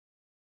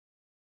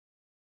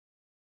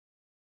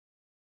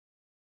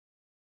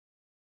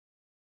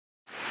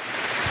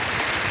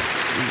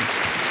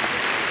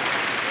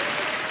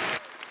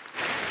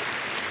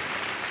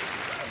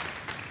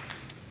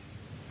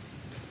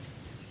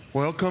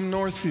Welcome,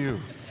 Northview.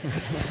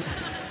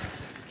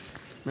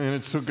 Man,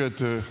 it's so good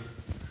to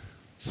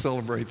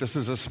celebrate. This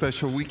is a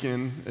special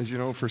weekend, as you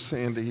know, for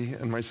Sandy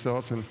and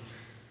myself. And,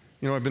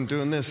 I've been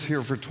doing this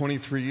here for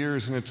 23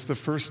 years, and it's the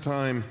first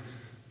time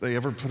they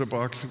ever put a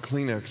box of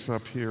Kleenex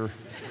up here.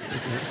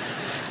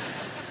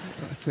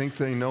 I think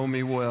they know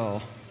me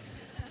well.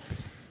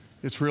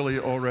 It's really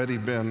already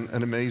been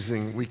an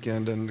amazing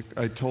weekend, and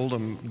I told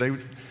them,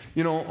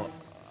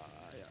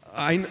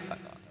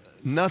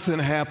 nothing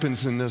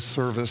happens in this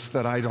service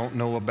that I don't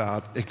know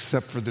about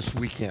except for this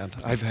weekend.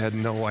 I've had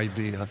no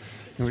idea.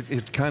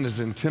 It kind of is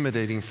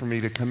intimidating for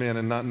me to come in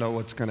and not know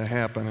what's going to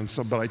happen.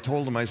 But I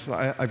told him, I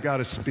said, I've got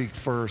to speak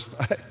first.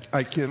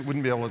 I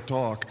wouldn't be able to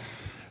talk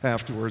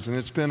afterwards. And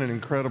it's been an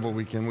incredible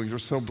weekend. We were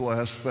so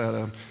blessed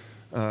that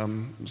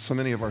so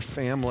many of our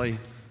family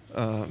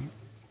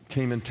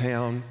came in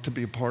town to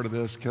be a part of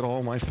this. Could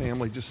all my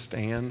family just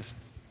stand?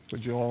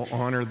 Would you all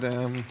honor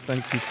them?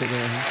 Thank you for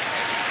them.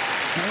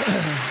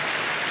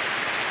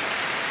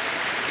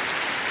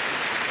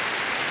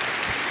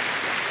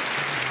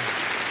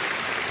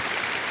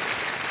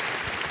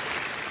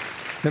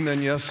 And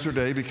then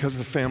yesterday, because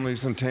the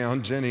family's in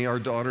town, Jenny, our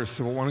daughter,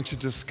 said, well, why don't you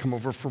just come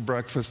over for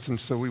breakfast? And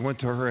so we went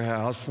to her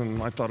house,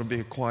 and I thought it'd be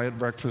a quiet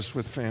breakfast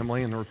with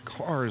family, and there were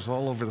cars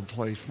all over the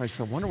place. And I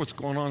said, I wonder what's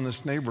going on in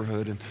this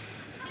neighborhood.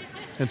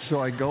 And so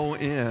I go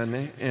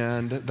in,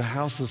 and the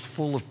house is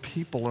full of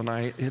people, and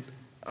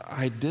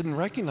I didn't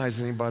recognize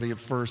anybody at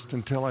first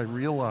until I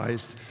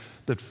realized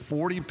that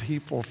 40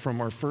 people from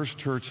our first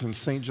church in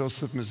St.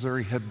 Joseph,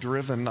 Missouri had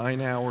driven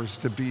 9 hours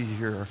to be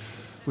here.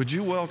 Would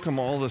you welcome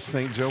all the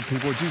St. Joe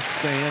people? Would you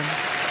stand,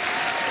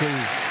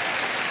 please?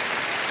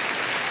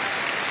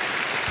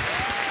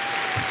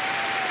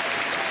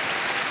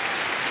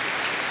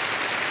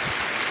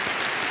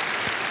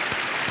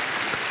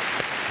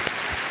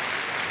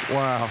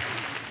 Wow,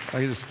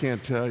 I just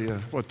can't tell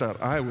you what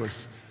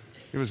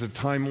it was a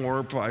time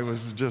warp. I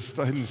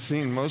hadn't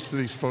seen most of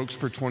these folks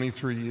for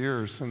 23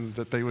 years, and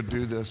that they would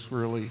do this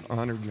really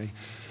honored me.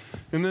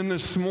 And then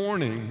this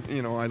morning,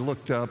 I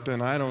looked up,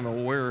 and I don't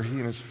know where he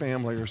and his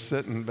family are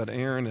sitting, but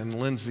Aaron and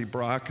Lindsay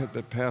Brockett,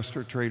 that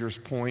pastor Traders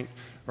Point,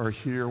 are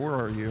here. Where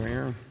are you,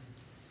 Aaron?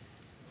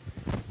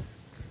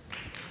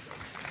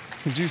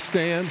 Would you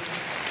stand?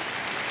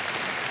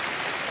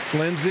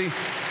 Lindsay?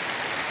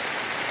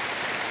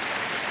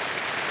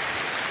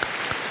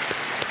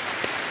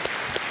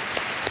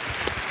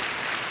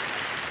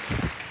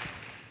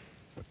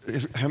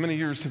 How many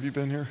years have you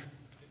been here?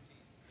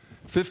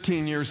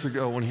 15 years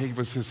ago, when he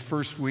was his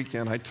first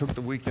weekend, I took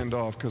the weekend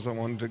off because I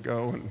wanted to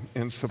go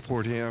and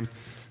support him.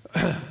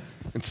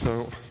 And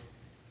so,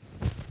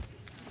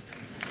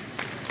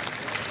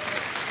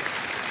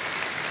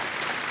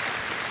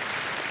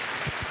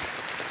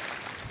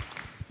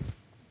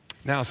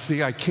 now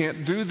see, I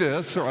can't do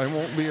this or I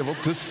won't be able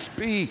to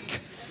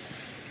speak.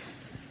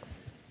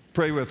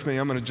 Pray with me.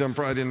 I'm going to jump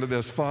right into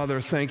this. Father,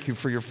 thank you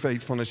for your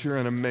faithfulness. You're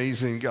an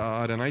amazing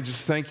God. And I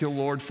just thank you,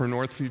 Lord, for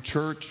Northview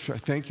Church. I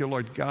thank you,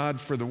 Lord God,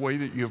 for the way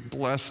that you've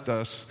blessed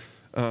us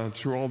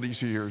through all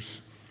these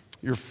years.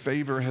 Your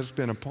favor has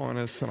been upon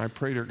us, and I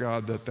pray to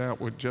God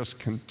that would just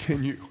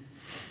continue.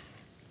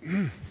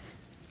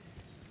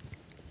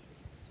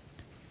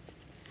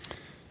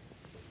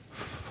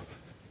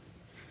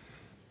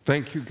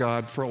 Thank you,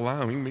 God, for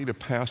allowing me to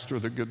pastor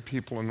the good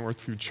people in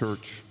Northview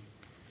Church.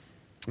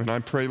 And I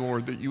pray,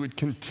 Lord, that you would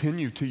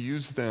continue to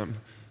use them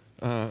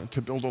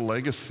to build a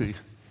legacy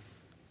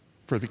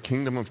for the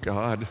kingdom of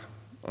God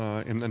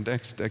in the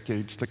next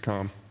decades to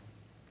come.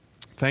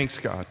 Thanks,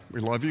 God. We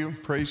love you,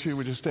 praise you.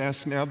 We just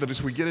ask now that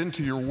as we get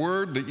into your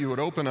word, that you would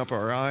open up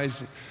our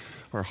eyes,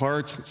 our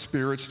hearts and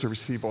spirits to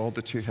receive all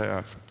that you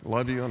have. I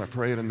love you, and I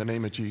pray it in the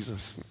name of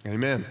Jesus.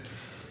 Amen.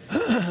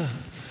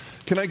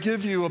 Can I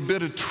give you a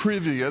bit of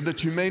trivia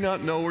that you may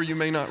not know or you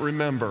may not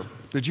remember?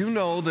 Did you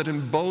know that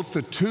in both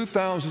the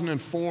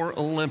 2004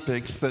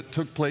 Olympics that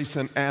took place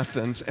in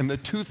Athens and the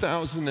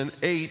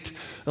 2008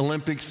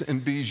 Olympics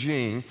in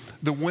Beijing,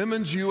 the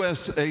women's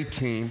USA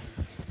team,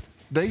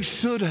 they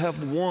should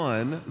have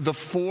won the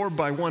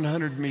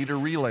 4x100 meter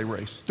relay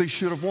race. They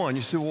should have won.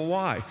 You say, well,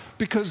 why?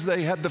 Because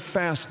they had the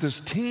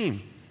fastest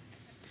team.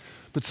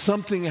 But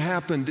something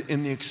happened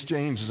in the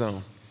exchange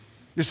zone.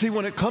 You see,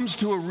 when it comes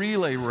to a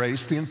relay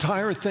race, the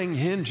entire thing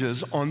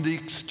hinges on the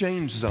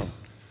exchange zone.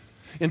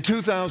 In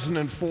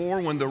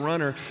 2004, when the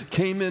runner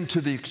came into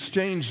the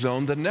exchange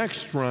zone, the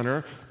next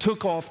runner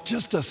took off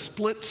just a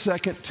split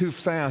second too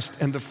fast,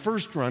 and the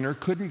first runner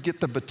couldn't get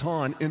the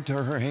baton into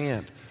her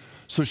hand.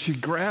 So she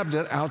grabbed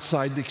it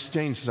outside the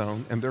exchange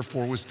zone and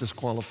therefore was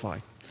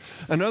disqualified.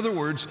 In other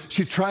words,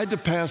 she tried to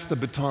pass the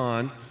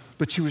baton,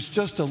 but she was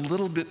just a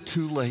little bit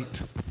too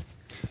late.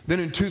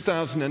 Then in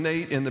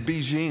 2008 in the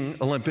Beijing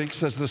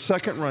Olympics, as the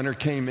second runner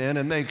came in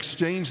and they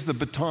exchanged the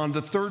baton,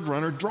 the third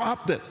runner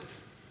dropped it.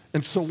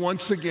 And so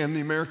once again,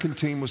 the American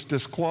team was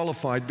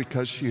disqualified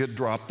because she had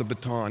dropped the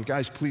baton.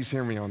 Guys, please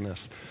hear me on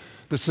this.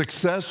 The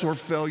success or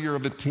failure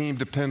of a team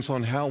depends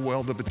on how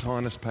well the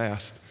baton is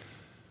passed.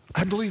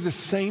 I believe the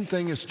same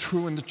thing is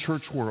true in the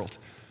church world.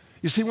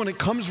 You see, when it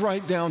comes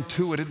right down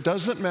to it, it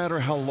doesn't matter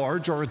how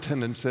large our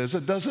attendance is,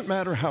 it doesn't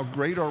matter how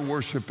great our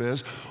worship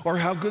is, or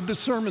how good the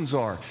sermons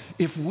are.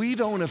 If we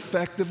don't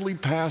effectively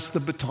pass the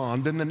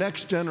baton, then the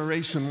next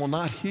generation will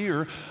not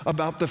hear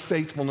about the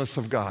faithfulness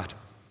of God.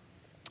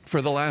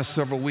 For the last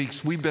several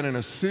weeks, we've been in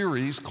a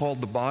series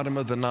called The Bottom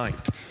of the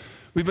Ninth.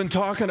 We've been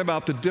talking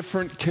about the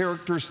different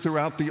characters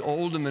throughout the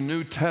Old and the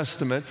New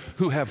Testament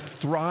who have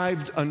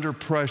thrived under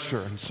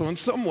pressure. And so in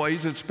some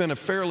ways, it's been a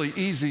fairly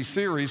easy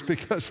series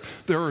because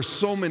there are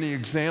so many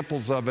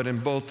examples of it in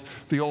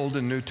both the Old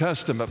and New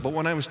Testament. But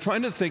when I was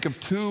trying to think of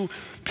two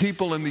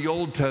people in the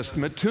Old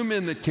Testament, two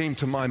men that came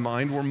to my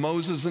mind were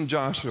Moses and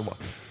Joshua.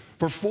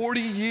 For 40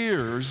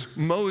 years,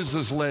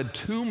 Moses led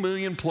 2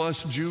 million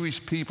plus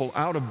Jewish people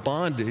out of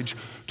bondage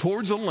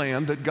towards a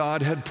land that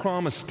God had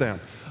promised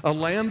them, a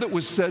land that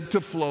was said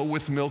to flow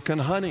with milk and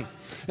honey.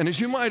 And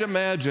as you might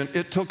imagine,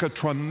 it took a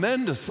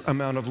tremendous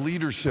amount of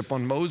leadership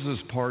on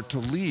Moses' part to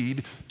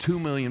lead 2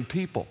 million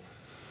people.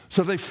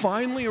 So they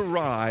finally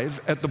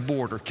arrive at the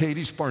border,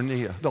 Kadesh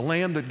Barnea, the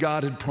land that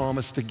God had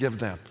promised to give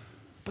them.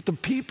 But the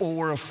people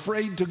were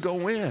afraid to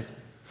go in.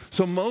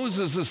 So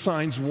Moses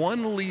assigns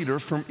one leader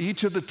from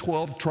each of the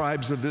 12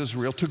 tribes of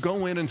Israel to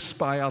go in and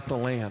spy out the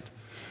land.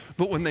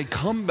 But when they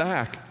come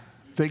back,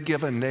 they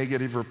give a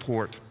negative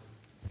report.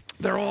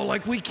 They're all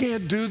like, we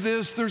can't do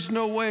this. There's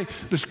no way.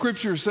 The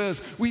scripture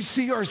says we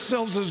see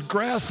ourselves as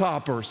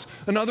grasshoppers.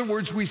 In other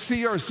words, we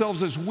see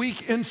ourselves as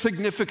weak,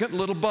 insignificant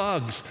little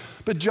bugs.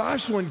 But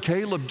Joshua and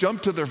Caleb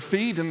jumped to their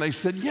feet and they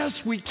said,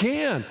 yes, we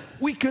can.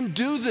 We can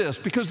do this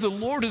because the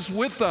Lord is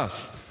with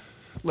us.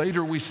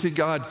 Later, we see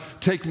God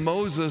take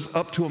Moses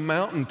up to a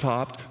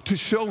mountaintop to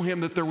show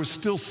him that there was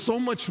still so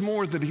much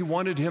more that he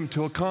wanted him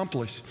to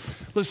accomplish.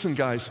 Listen,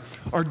 guys,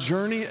 our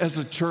journey as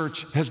a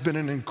church has been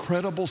an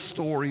incredible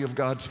story of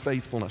God's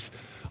faithfulness.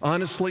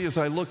 Honestly, as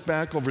I look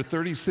back over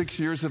 36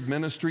 years of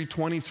ministry,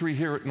 23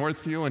 here at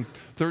Northview and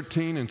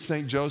 13 in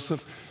St.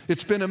 Joseph,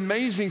 it's been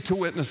amazing to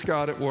witness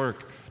God at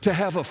work, to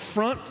have a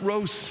front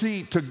row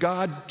seat to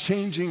God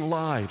changing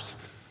lives.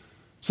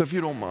 So if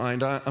you don't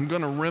mind, I'm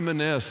going to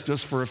reminisce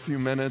just for a few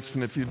minutes,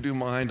 and if you do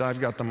mind,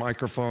 I've got the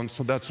microphone,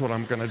 so that's what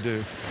I'm going to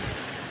do.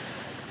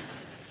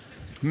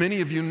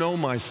 Many of you know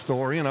my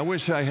story, and I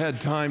wish I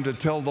had time to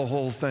tell the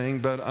whole thing,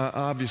 but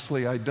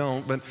obviously I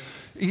don't. But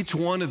each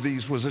one of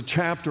these was a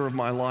chapter of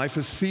my life,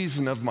 a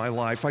season of my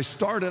life. I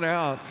started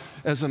out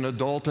as an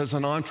adult, as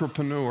an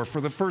entrepreneur for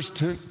the first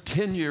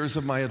 10 years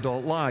of my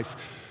adult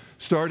life.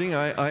 Starting,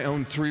 I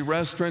owned 3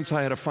 restaurants.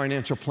 I had a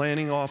financial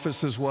planning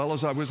office as well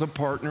as I was a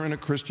partner in a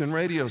Christian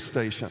radio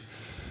station.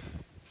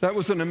 That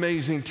was an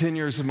amazing 10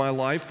 years of my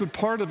life, but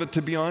part of it,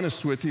 to be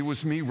honest with you,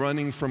 was me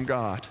running from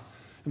God.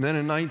 And then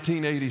in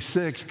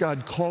 1986,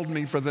 God called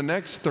me for the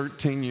next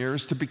 13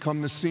 years to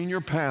become the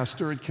senior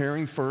pastor at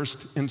Caring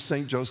First in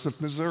St.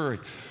 Joseph, Missouri.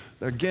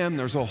 Again,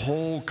 there's a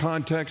whole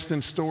context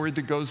and story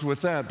that goes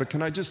with that, but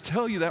can I just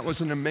tell you that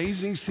was an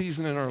amazing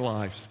season in our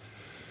lives.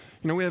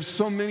 You know, we have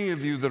so many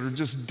of you that are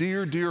just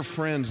dear, dear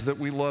friends that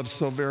we love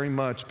so very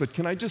much. But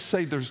can I just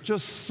say there's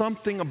just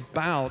something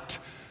about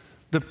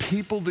the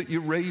people that you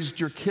raised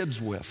your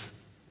kids with.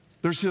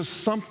 There's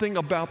just something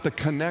about the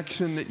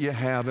connection that you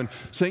have. And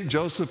St.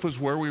 Joseph was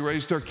where we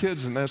raised our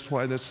kids, and that's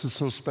why this is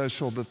so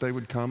special that they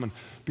would come and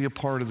be a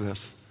part of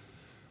this.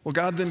 Well,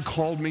 God then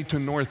called me to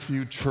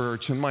Northview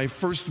Church, and my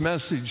first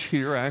message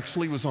here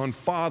actually was on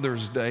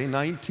Father's Day,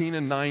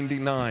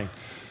 1999.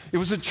 It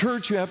was a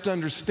church, you have to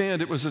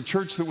understand, it was a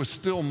church that was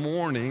still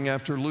mourning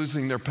after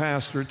losing their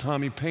pastor,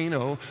 Tommy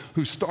Pano,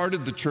 who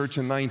started the church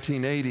in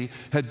 1980,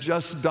 had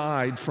just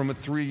died from a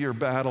 3-year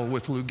battle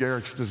with Lou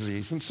Gehrig's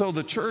disease. And so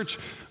the church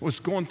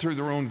was going through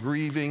their own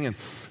grieving, and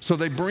so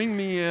they bring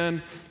me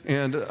in,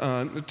 and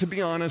to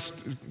be honest,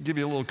 give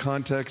you a little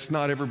context,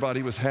 not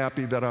everybody was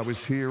happy that I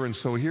was here, and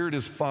so here it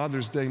is,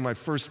 Father's Day, my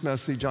first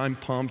message, I'm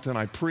pumped, and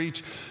I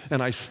preach,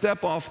 and I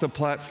step off the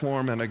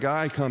platform, and a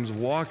guy comes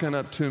walking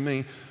up to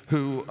me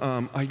who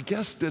I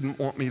guess didn't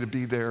want me to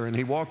be there. And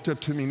he walked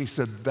up to me and he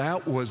said,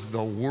 that was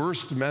the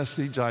worst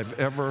message I've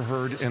ever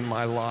heard in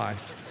my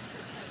life.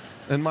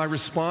 And my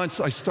response,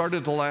 I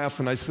started to laugh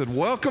and I said,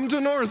 welcome to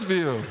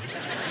Northview.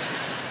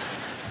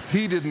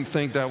 He didn't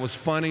think that was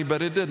funny,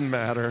 but it didn't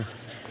matter.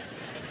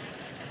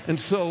 And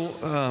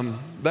so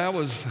that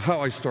was how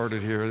I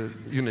started here,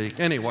 unique.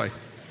 Anyway.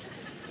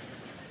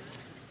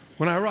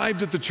 When I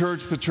arrived at the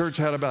church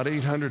had about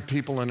 800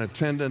 people in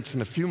attendance.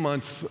 In a few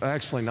months,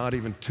 actually not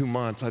even 2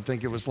 months, I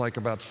think it was like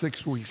about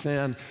 6 weeks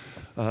in,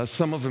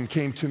 some of them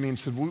came to me and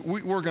said,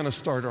 we're going to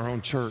start our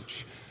own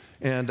church.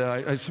 And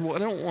I said, well, I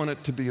don't want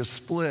it to be a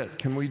split.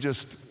 Can we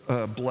just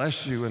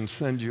bless you and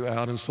send you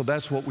out? And so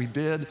that's what we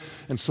did.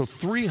 And so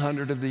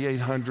 300 of the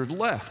 800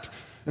 left.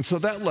 And so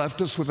that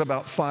left us with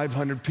about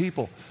 500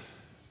 people.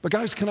 But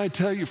guys, can I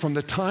tell you, from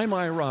the time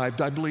I arrived,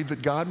 I believe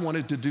that God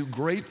wanted to do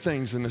great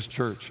things in this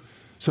church.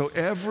 So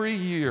every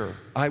year,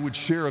 I would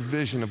share a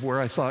vision of where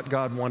I thought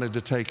God wanted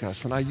to take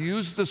us. And I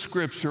used the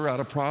scripture out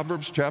of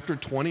Proverbs chapter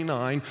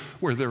 29,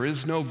 where there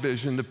is no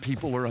vision, the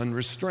people are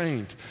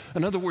unrestrained.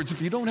 In other words,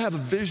 if you don't have a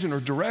vision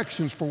or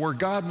directions for where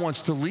God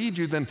wants to lead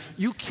you, then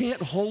you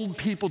can't hold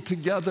people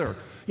together.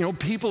 You know,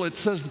 people, it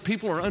says the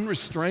people are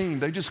unrestrained.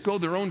 They just go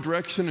their own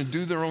direction and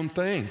do their own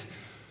thing.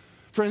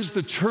 Friends,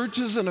 the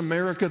churches in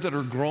America that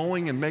are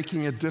growing and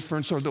making a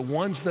difference are the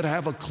ones that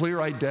have a clear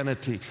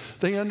identity.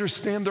 They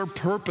understand their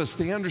purpose.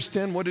 They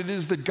understand what it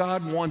is that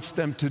God wants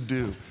them to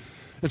do.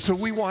 And so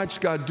we watch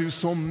God do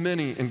so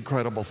many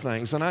incredible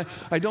things. And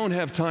I don't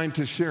have time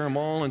to share them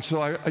all. And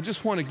so I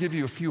just want to give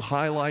you a few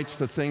highlights,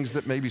 the things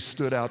that maybe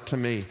stood out to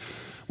me.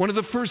 One of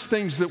the first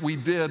things that we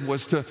did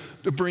was to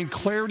bring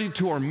clarity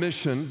to our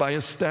mission by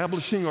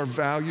establishing our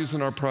values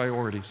and our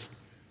priorities.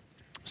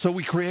 So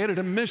we created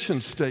a mission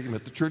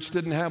statement. The church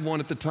didn't have one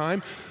at the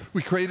time.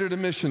 We created a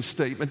mission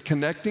statement,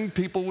 connecting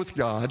people with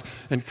God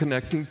and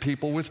connecting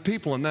people with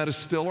people. And that is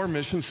still our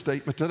mission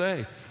statement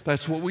today.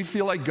 That's what we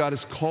feel like God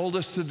has called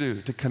us to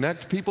do, to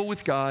connect people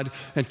with God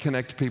and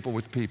connect people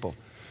with people.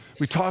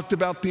 We talked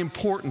about the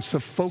importance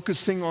of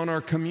focusing on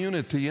our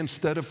community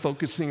instead of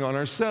focusing on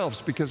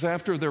ourselves, because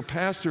after their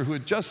pastor, who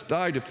had just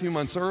died a few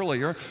months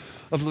earlier,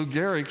 of Lou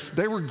Gehrig's,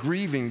 they were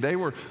grieving. They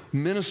were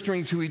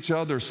ministering to each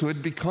other, so it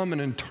had become an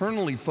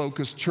internally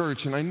focused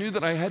church. And I knew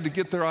that I had to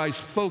get their eyes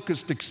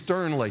focused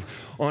externally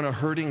on a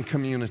hurting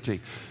community.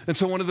 And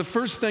so one of the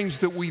first things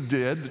that we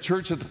did, the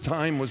church at the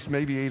time was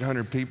maybe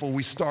 800 people,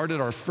 we started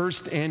our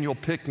first annual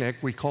picnic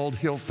we called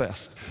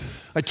Hillfest.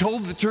 I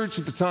told the church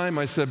at the time,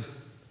 I said,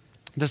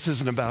 this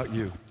isn't about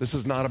you. This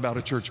is not about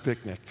a church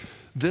picnic.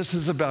 This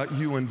is about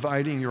you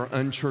inviting your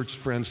unchurched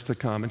friends to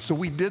come. And so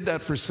we did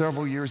that for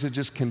several years. It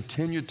just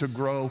continued to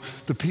grow.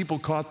 The people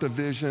caught the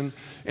vision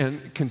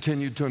and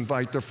continued to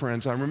invite their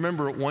friends. I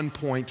remember at one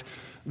point,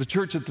 the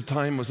church at the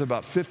time was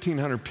about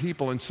 1,500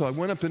 people. And so I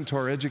went up into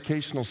our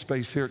educational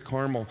space here at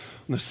Carmel on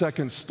the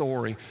second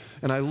story.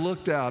 And I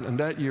looked out, and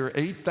that year,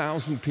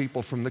 8,000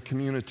 people from the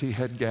community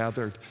had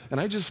gathered. And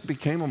I just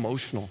became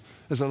emotional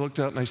as I looked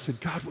out and I said,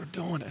 God, we're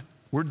doing it.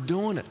 We're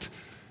doing it.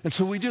 And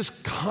so we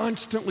just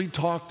constantly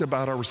talked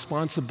about our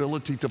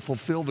responsibility to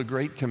fulfill the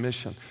Great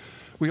Commission.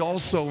 We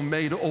also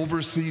made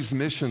overseas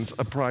missions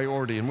a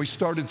priority, and we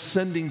started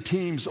sending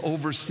teams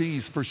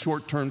overseas for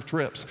short-term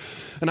trips.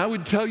 And I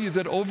would tell you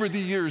that over the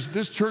years,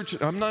 this church,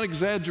 I'm not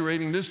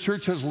exaggerating, this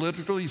church has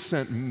literally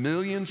sent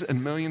millions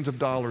and millions of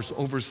dollars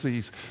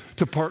overseas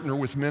to partner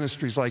with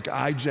ministries like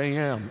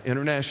IJM,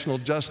 International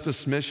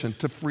Justice Mission,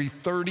 to free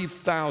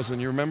 30,000,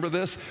 you remember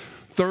this?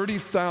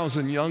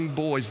 30,000 young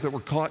boys that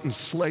were caught in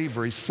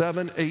slavery,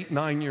 7, 8,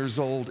 9 years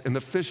old, in the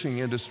fishing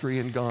industry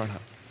in Ghana.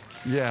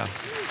 Yeah.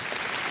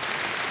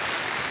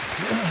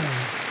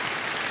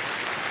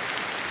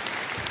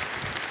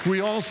 We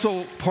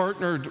also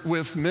partnered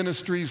with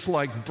ministries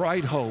like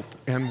Bright Hope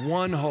and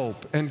One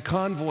Hope and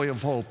Convoy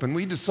of Hope, and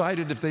we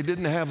decided if they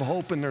didn't have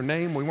hope in their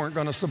name, we weren't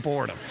going to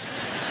support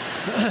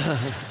them.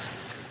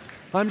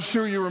 I'm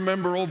sure you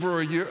remember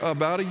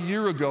about a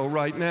year ago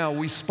right now,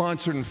 we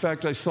sponsored, in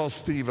fact, I saw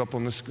Steve up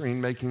on the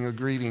screen making a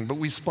greeting, but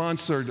we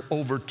sponsored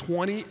over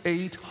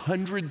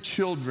 2,800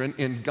 children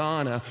in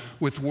Ghana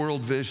with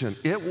World Vision.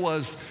 It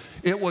was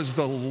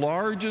the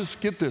largest,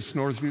 get this,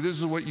 Northview, this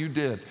is what you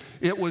did.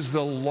 It was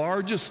the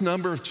largest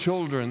number of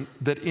children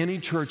that any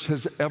church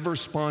has ever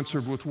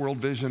sponsored with World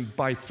Vision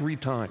by 3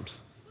 times.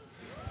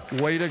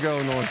 Way to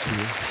go,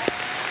 Northview.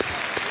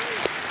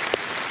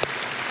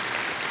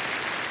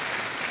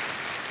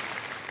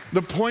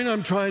 The point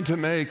I'm trying to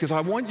make is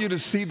I want you to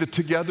see that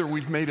together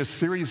we've made a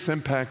serious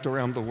impact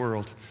around the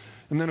world.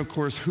 And then, of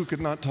course, who could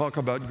not talk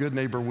about Good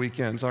Neighbor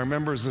Weekends? I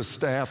remember as a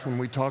staff when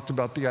we talked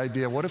about the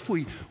idea, what if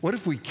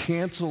we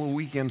cancel a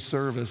weekend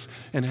service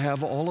and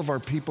have all of our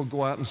people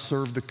go out and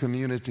serve the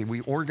community?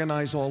 We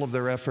organize all of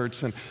their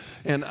efforts.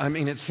 And I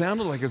mean, it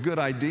sounded like a good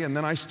idea. And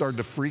then I started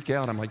to freak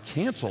out. I'm like,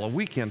 cancel a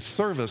weekend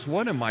service?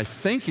 What am I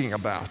thinking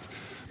about?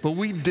 But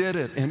we did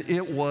it, and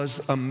it was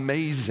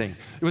amazing.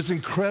 It was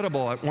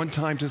incredible at one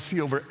time to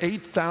see over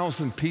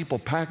 8,000 people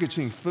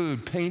packaging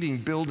food, painting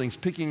buildings,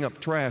 picking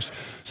up trash,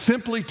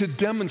 simply to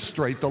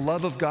demonstrate the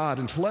love of God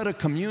and to let a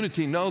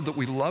community know that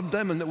we loved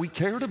them and that we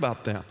cared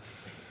about them.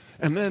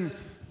 And then,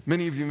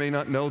 many of you may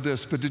not know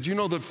this, but did you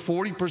know that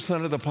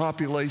 40% of the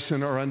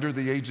population are under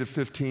the age of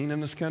 15 in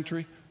this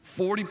country?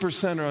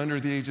 40% are under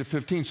the age of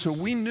 15. So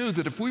we knew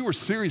that if we were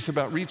serious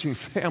about reaching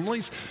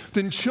families,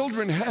 then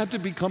children had to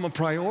become a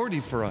priority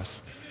for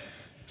us.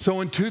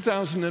 So in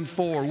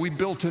 2004, we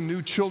built a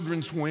new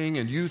children's wing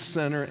and youth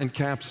center in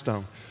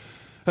Capstone.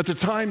 At the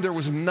time, there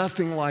was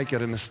nothing like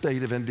it in the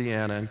state of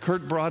Indiana. And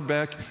Kurt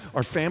Brodbeck,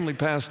 our family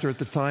pastor at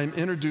the time,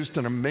 introduced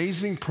an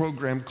amazing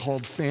program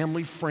called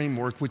Family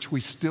Framework, which we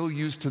still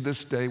use to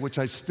this day, which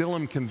I still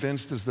am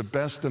convinced is the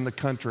best in the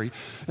country.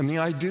 And the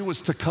idea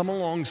was to come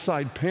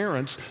alongside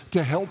parents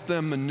to help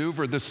them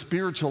maneuver the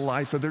spiritual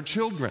life of their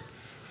children.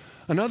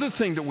 Another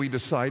thing that we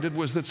decided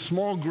was that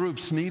small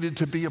groups needed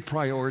to be a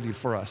priority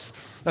for us.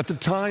 At the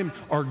time,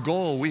 our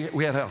goal,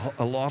 we had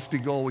a lofty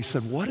goal. We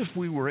said, what if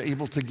we were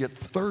able to get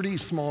 30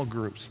 small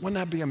groups? Wouldn't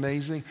that be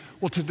amazing?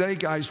 Well, today,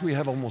 guys, we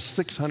have almost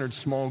 600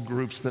 small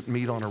groups that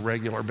meet on a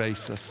regular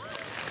basis.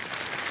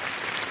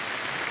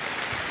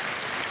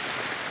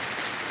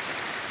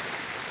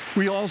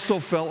 We also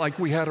felt like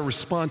we had a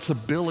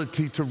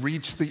responsibility to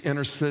reach the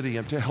inner city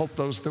and to help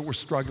those that were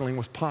struggling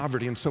with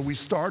poverty. And so we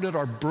started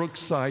our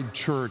Brookside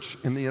Church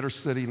in the inner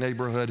city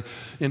neighborhood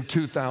in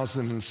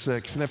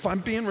 2006. And if I'm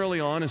being really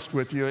honest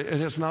with you, it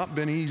has not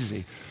been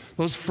easy.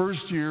 Those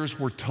first years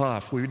were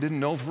tough. We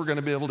didn't know if we were going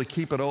to be able to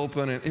keep it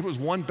open. And it was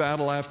one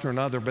battle after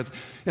another. But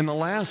in the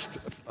last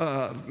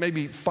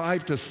maybe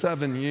 5 to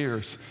 7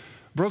 years,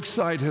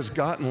 Brookside has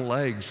gotten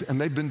legs,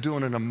 and they've been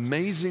doing an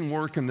amazing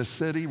work in the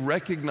city,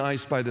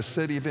 recognized by the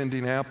city of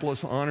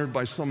Indianapolis, honored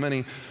by so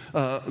many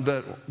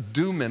that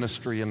do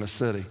ministry in the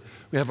city.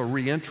 We have a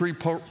reentry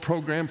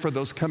program for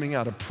those coming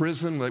out of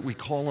prison. That we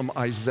call them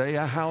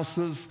Isaiah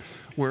houses,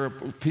 where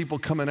people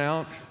coming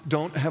out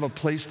don't have a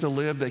place to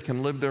live. They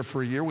can live there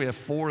for a year. We have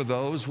 4 of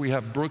those. We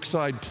have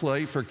Brookside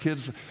Play for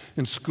kids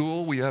in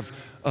school. We've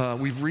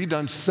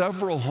redone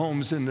several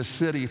homes in the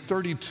city,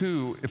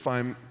 32 if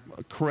I'm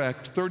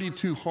correct,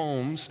 32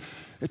 homes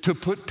to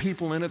put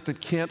people in it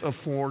that can't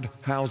afford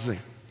housing.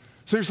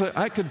 Seriously,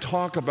 I could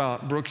talk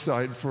about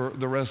Brookside for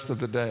the rest of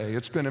the day.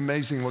 It's been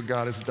amazing what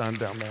God has done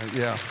down there,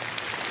 yeah.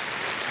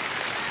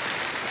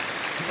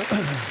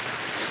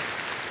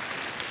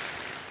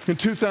 In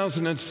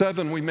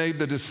 2007, we made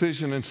the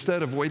decision,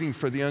 instead of waiting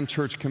for the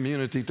unchurched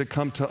community to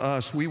come to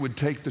us, we would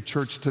take the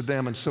church to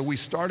them. And so we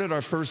started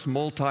our first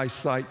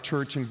multi-site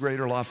church in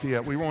Greater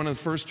Lafayette. We were one of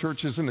the first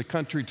churches in the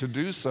country to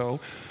do so.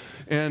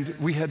 And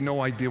we had no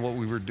idea what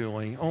we were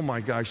doing. Oh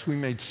my gosh, we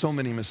made so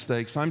many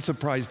mistakes. I'm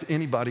surprised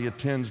anybody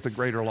attends the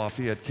Greater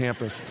Lafayette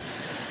campus.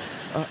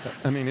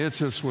 It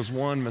just was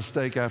one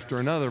mistake after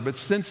another. But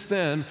since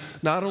then,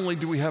 not only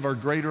do we have our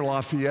Greater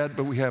Lafayette,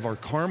 but we have our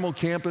Carmel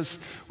campus,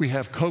 we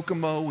have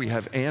Kokomo, we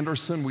have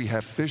Anderson, we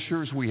have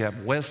Fishers, we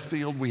have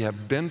Westfield, we have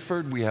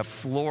Benford, we have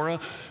Flora,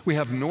 we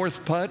have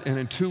North Putt, and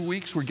in 2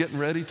 weeks, we're getting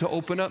ready to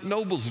open up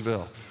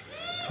Noblesville.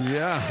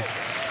 Yeah.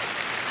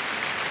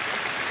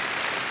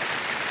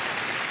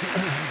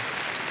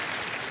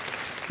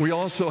 We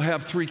also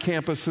have 3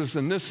 campuses,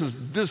 and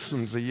this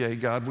one's a yay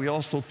God. We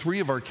also, 3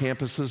 of our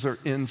campuses are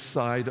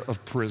inside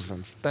of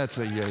prisons. That's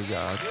a yay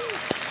God.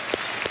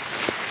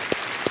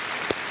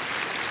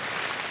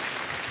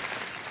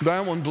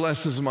 That one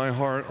blesses my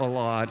heart a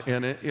lot,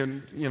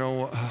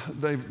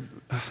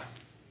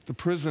 the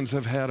prisons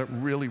have had it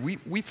really,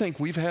 we think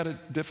we've had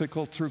it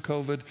difficult through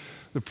COVID.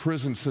 The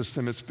prison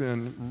system, it's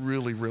been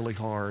really, really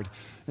hard.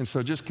 And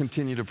so just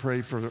continue to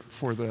pray for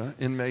the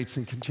inmates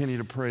and continue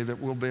to pray that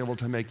we'll be able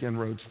to make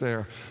inroads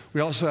there.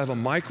 We also have a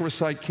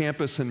microsite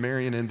campus in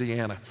Marion,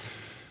 Indiana.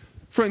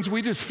 Friends,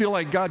 we just feel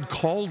like God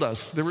called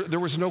us. There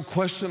was no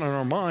question on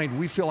our mind.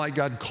 We feel like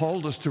God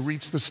called us to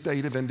reach the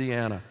state of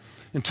Indiana.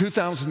 In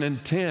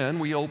 2010,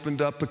 we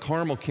opened up the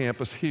Carmel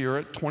campus here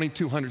at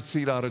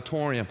 2,200-seat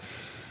auditorium.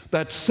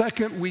 That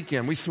second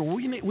weekend, we said, well,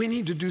 we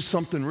need to do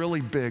something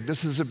really big.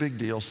 This is a big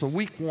deal. So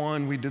week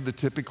 1, we did the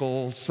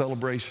typical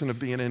celebration of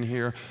being in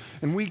here.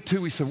 And week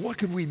 2, we said, what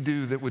could we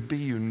do that would be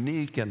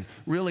unique and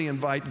really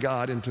invite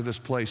God into this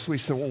place? So we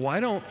said,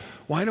 well,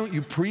 why don't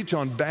you preach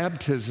on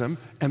baptism,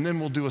 and then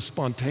we'll do a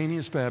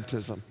spontaneous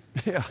baptism?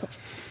 Yeah.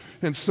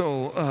 And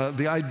so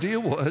the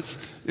idea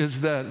is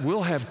that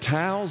we'll have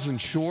towels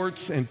and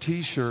shorts and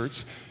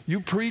T-shirts. You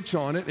preach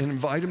on it and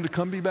invite them to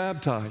come be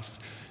baptized.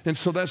 And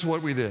so that's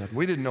what we did.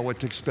 We didn't know what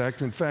to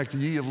expect. In fact,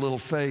 ye of little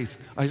faith,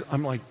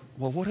 I'm like,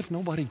 well, what if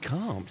nobody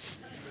comes?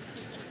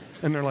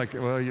 And they're like,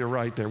 well, you're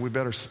right there. We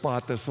better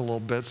spot this a little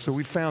bit. So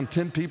we found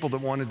 10 people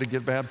that wanted to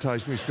get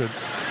baptized. We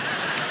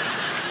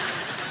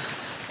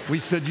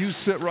said, you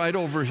sit right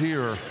over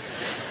here.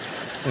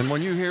 And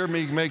when you hear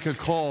me make a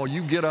call,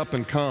 you get up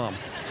and come.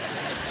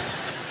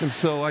 And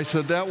so I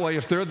said, that way,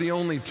 if they're the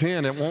only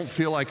 10, it won't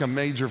feel like a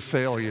major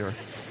failure.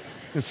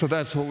 And so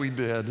that's what we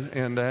did,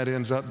 and that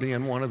ends up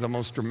being one of the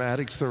most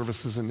dramatic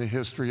services in the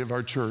history of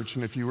our church.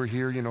 And if you were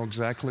here, you know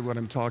exactly what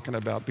I'm talking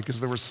about,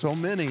 because there were so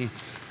many,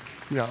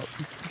 there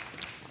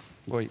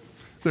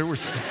were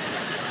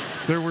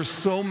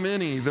so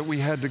many that we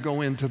had to go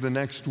into the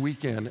next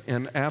weekend.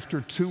 And after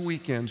 2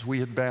 weekends,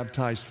 we had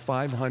baptized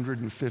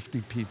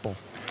 550 people.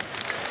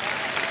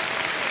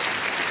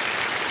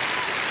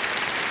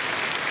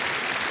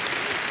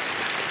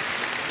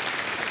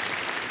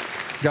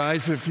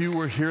 Guys, if you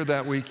were here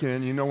that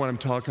weekend, you know what I'm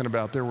talking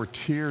about. There were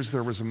tears,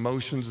 there was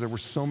emotions, there were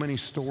so many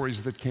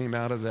stories that came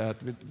out of that.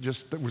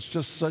 It was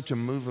just such a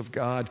move of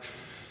God.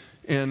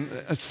 And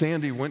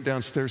Sandy went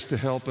downstairs to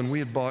help, and we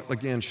had bought,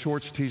 again,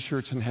 shorts,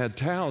 T-shirts, and had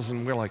towels.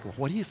 And we're like, well,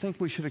 what do you think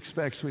we should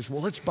expect? So we said,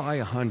 well, let's buy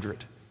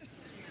 100.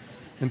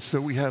 And so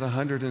we had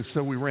 100, and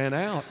so we ran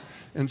out.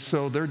 And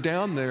so they're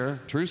down there,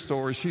 true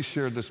story, she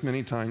shared this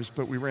many times,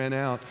 but we ran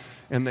out.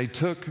 And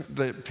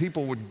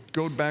people would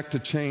go back to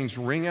change,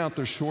 wring out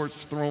their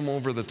shorts, throw them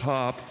over the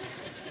top,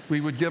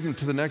 we would give them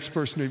to the next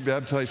person to be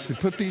baptized. Say,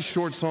 put these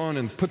shorts on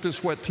and put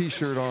this wet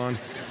T-shirt on.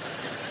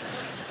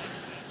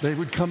 They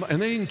would come,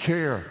 and they didn't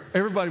care.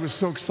 Everybody was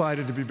so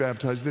excited to be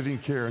baptized, they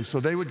didn't care. And so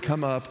they would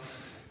come up,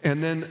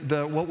 and then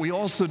what we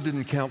also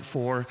didn't count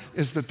for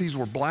is that these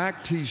were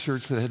black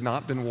T-shirts that had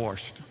not been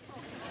washed.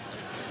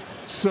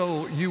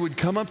 So you would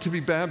come up to be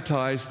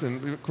baptized,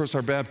 and of course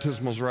our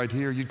baptismal's right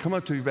here. You'd come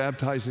up to be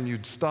baptized, and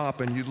you'd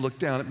stop, and you'd look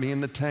down at me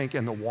in the tank,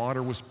 and the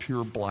water was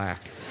pure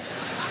black.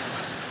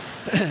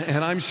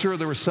 And I'm sure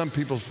there were some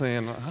people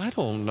saying, I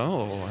don't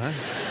know.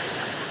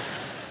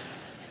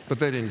 But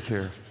they didn't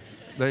care.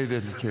 They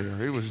didn't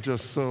care. It was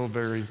just so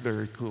very,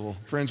 very cool.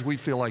 Friends, we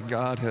feel like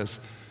God has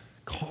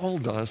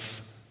called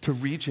us to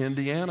reach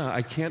Indiana.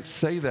 I can't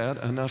say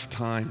that enough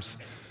times.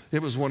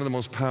 It was one of the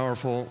most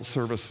powerful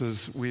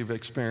services we've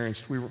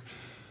experienced.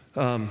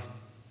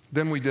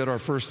 Then we did our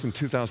first, in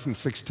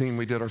 2016,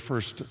 we did our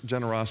first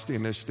generosity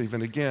initiative.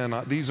 And again,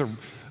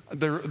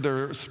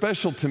 they're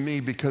special to me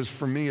because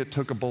for me it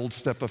took a bold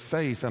step of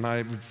faith, and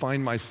I would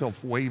find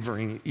myself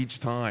wavering each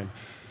time.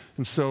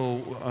 And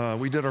so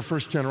we did our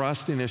first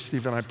generosity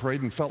initiative, and I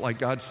prayed and felt like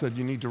God said,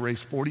 you need to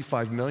raise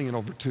 $45 million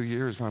over 2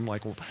 years. And I'm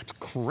like, well, that's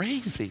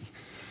crazy.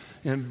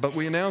 But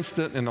we announced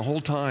it, and the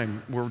whole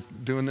time we're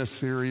doing this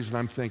series, and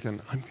I'm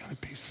thinking, I'm going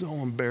to be so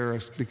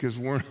embarrassed because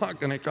we're not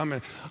going to come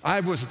in.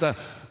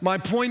 My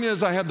point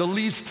is I had the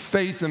least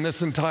faith in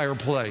this entire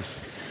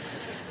place.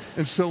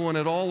 And so when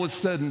it all was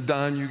said and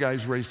done, you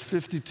guys raised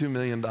 $52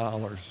 million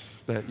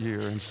that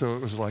year. And so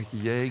it was like,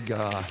 yay,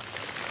 God.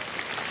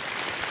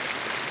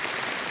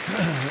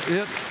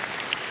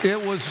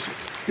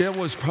 It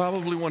was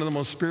probably one of the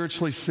most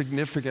spiritually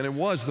significant, it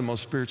was the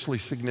most spiritually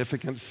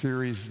significant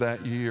series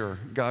that year.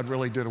 God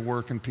really did a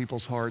work in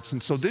people's hearts.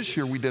 And so this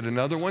year we did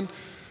another one,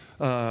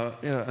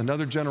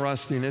 another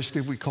generosity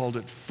initiative. We called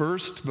it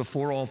First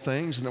Before All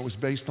Things, and it was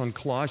based on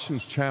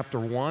Colossians chapter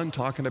 1,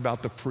 talking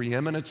about the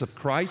preeminence of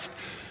Christ.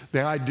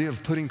 The idea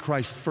of putting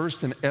Christ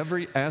first in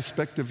every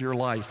aspect of your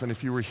life. And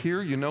if you were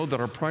here, you know that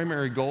our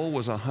primary goal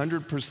was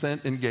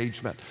 100%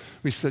 engagement.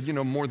 We said,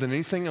 more than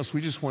anything else,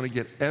 we just want to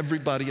get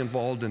everybody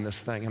involved in this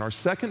thing. And our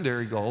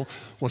secondary goal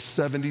was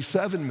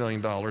 $77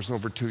 million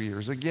over 2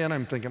 years. Again,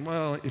 I'm thinking,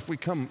 well, if we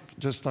come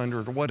just under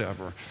it or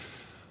whatever.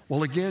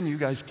 Well, again, you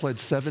guys pledged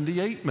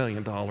 $78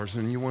 million,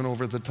 and you went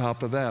over the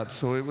top of that.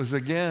 So it was,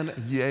 again,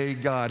 yay,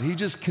 God. He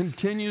just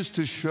continues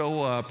to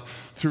show up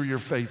through your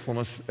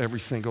faithfulness every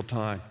single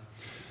time.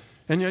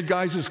 And yet,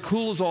 guys, as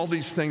cool as all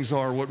these things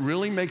are, what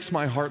really makes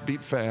my heart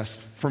beat fast,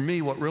 for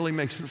me, what really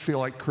makes it feel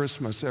like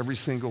Christmas every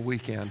single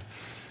weekend,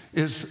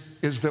 is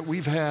that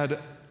we've had,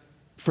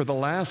 for the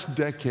last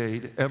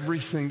decade, every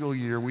single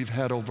year, we've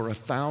had over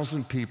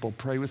 1,000 people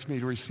pray with me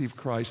to receive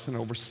Christ, and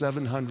over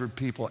 700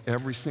 people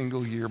every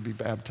single year be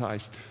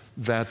baptized.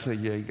 That's a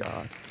yay,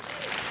 God.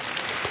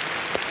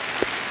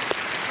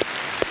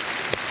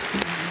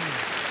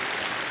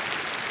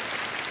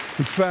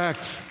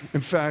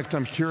 In fact,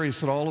 I'm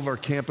curious at all of our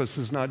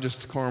campuses, not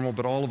just Carmel,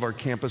 but all of our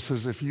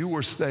campuses, if you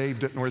were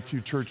saved at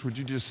Northview Church, would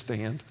you just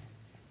stand?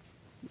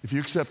 If you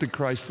accepted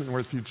Christ at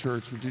Northview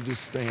Church, would you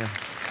just stand?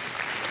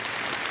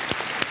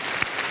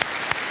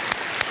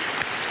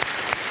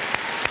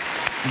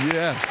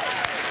 Yes.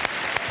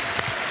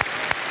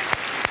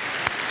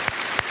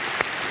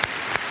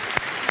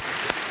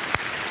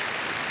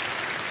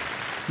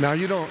 Now,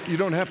 you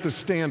don't have to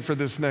stand for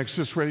this next.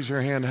 Just raise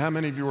your hand. How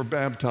many of you were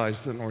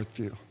baptized at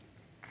Northview?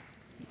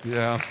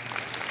 Yeah.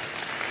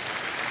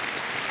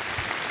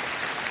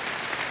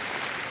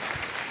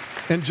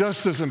 And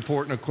just as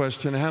important a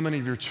question, how many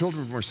of your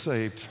children were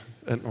saved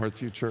at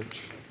Northview Church?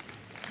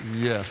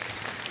 Yes.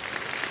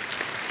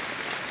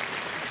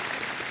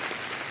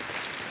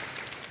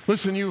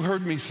 Listen, you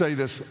heard me say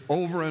this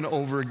over and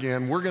over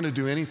again. We're going to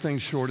do anything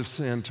short of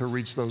sin to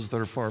reach those that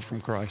are far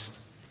from Christ.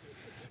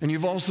 And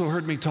you've also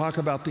heard me talk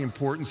about the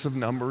importance of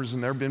numbers,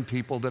 and there have been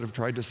people that have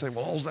tried to say,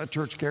 well, all that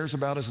church cares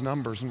about is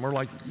numbers. And we're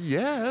like,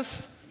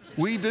 yes,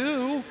 we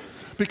do,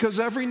 because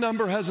every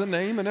number has a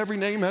name, and every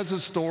name has a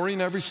story,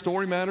 and every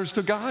story matters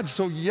to God.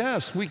 So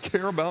yes, we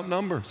care about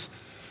numbers.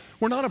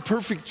 We're not a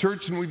perfect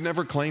church, and we've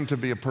never claimed to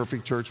be a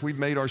perfect church. We've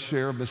made our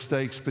share of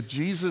mistakes, but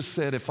Jesus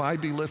said, if I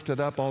be lifted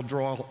up, I'll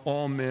draw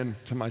all men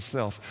to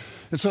myself.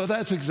 And so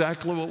that's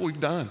exactly what we've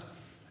done.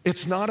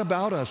 It's not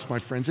about us, my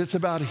friends. It's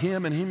about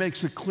Him, and He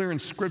makes it clear in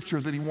Scripture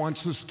that He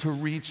wants us to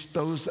reach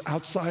those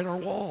outside our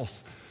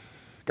walls.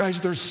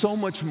 Guys, there's so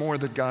much more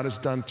that God has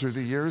done through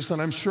the years,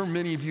 and I'm sure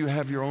many of you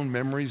have your own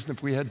memories, and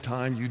if we had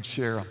time, you'd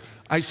share them.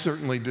 I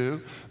certainly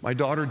do. My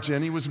daughter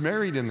Jenny was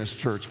married in this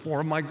church.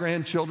 4 of my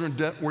grandchildren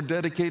were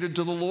dedicated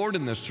to the Lord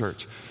in this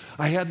church.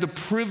 I had the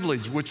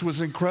privilege, which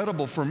was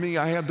incredible for me,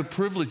 I had the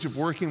privilege of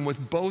working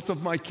with both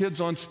of my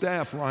kids on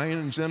staff. Ryan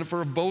and Jennifer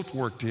have both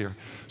worked here.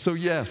 So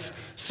yes,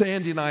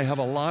 Sandy and I have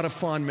a lot of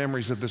fond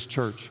memories of this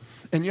church.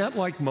 And yet,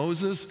 like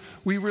Moses,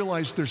 we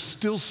realize there's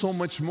still so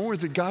much more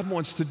that God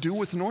wants to do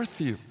with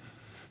Northview.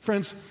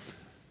 Friends,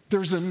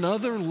 there's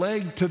another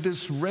leg to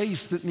this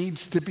race that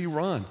needs to be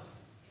run.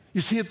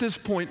 You see, at this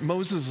point in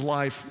Moses'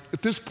 life,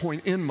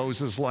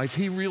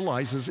 he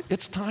realizes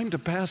it's time to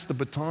pass the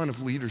baton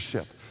of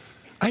leadership.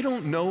 I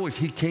don't know if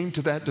he came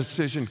to that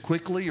decision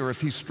quickly or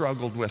if he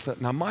struggled with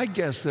it. Now, my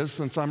guess is,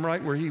 since I'm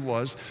right where he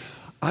was,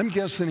 I'm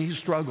guessing he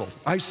struggled.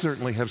 I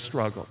certainly have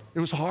struggled. It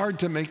was hard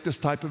to make this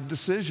type of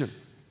decision.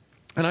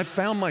 And I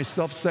found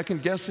myself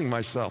second-guessing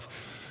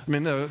myself. I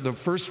mean, the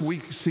first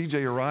week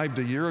CJ arrived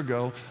a year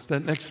ago,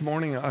 that next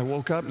morning I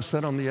woke up and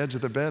sat on the edge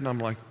of the bed and I'm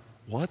like,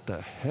 what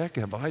the heck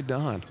have I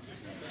done?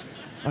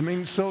 I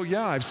mean, so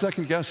yeah, I've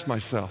second-guessed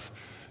myself.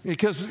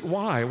 Because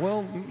why?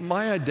 Well,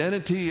 my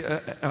identity,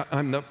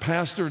 I'm the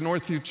pastor of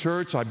Northview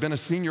Church. I've been a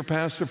senior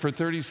pastor for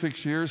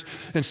 36 years.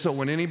 And so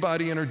when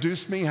anybody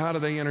introduced me, how do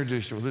they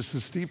introduce you? Well, this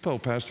is Steve Poe,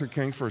 pastor of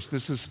King First.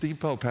 This is Steve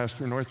Poe,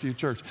 pastor of Northview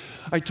Church.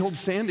 I told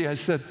Sandy, I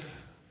said,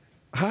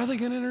 how are they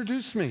going to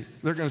introduce me?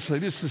 They're going to say,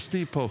 this is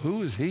Steve Poe.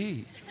 Who is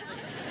he?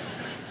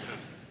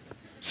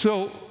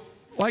 So,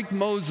 like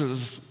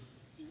Moses,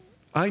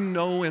 I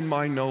know in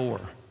my knower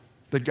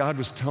that God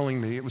was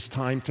telling me it was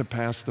time to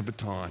pass the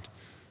baton.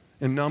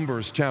 In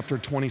Numbers chapter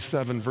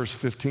 27, verse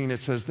 15,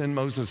 it says, then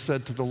Moses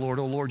said to the Lord,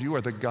 O Lord, you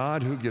are the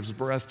God who gives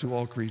breath to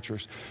all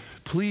creatures.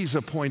 Please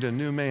appoint a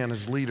new man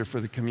as leader for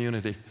the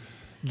community.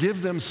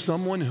 Give them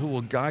someone who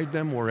will guide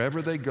them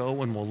wherever they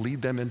go and will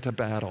lead them into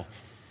battle.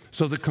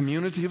 So the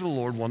community of the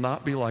Lord will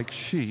not be like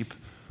sheep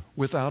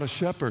without a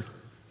shepherd.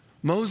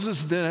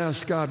 Moses then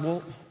asked God,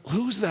 well,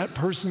 who's that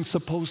person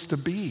supposed to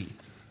be?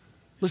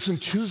 Listen,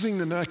 choosing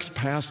the next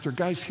pastor,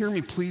 guys, hear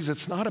me please,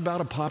 it's not about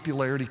a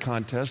popularity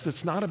contest.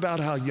 It's not about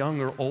how young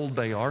or old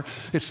they are.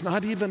 It's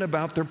not even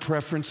about their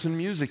preference in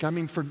music. I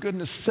mean, for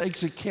goodness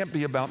sakes, it can't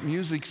be about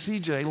music.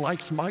 CJ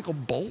likes Michael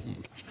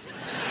Bolton.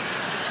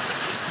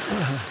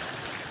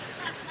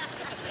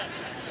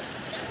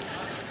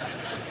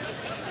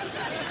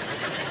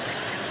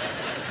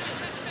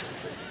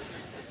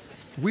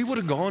 We would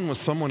have gone with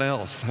someone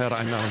else had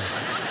I known.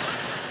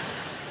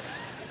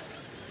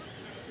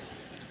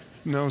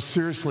 No,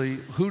 seriously,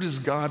 who does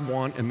God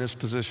want in this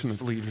position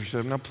of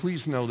leadership? Now,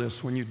 please know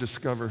this when you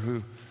discover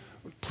who.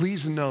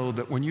 Please know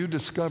that when you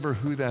discover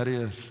who that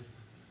is,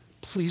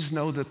 please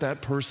know that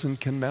that person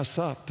can mess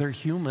up. They're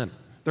human.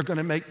 They're going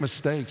to make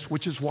mistakes,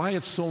 which is why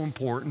it's so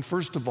important,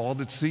 first of all,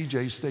 that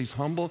CJ stays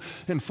humble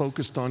and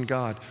focused on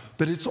God.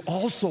 But it's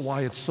also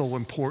why it's so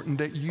important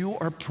that you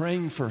are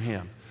praying for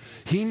him.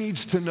 He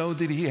needs to know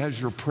that he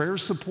has your prayer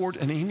support,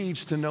 and he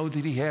needs to know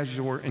that he has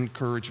your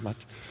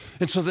encouragement.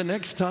 And so the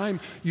next time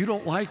you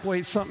don't like the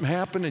way something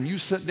happened and you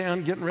sit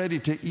down getting ready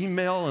to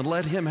email and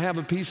let him have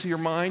a piece of your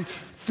mind,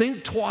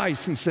 think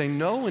twice and say,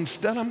 no,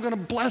 instead I'm going to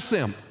bless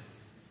him.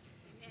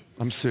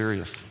 I'm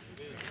serious.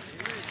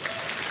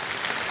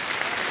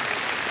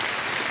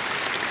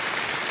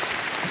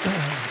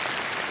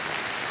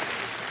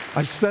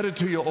 I've said it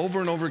to you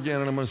over and over again,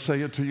 and I'm going to say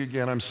it to you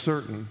again. I'm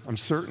certain,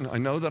 I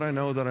know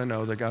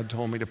that God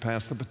told me to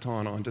pass the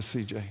baton on to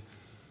CJ.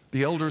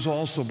 The elders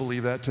also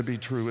believe that to be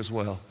true as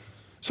well.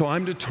 So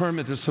I'm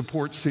determined to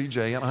support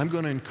CJ, and I'm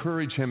going to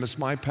encourage him as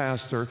my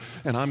pastor,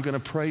 and I'm going to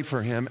pray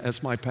for him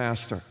as my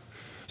pastor.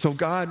 So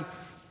God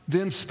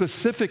then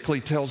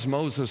specifically tells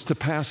Moses to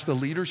pass the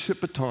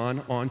leadership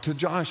baton on to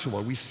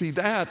Joshua. We see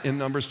that in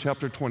Numbers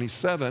chapter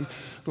 27.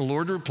 The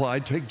Lord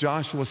replied, take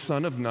Joshua,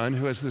 son of Nun,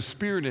 who has the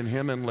Spirit in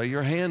him, and lay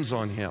your hands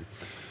on him.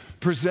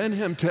 Present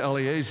him to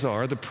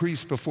Eleazar, the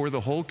priest, before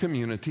the whole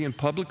community, and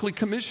publicly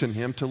commission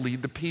him to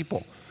lead the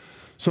people.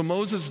 So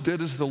Moses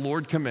did as the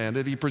Lord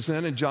commanded. He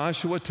presented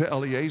Joshua to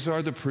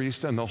Eleazar, the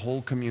priest, and the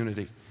whole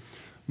community.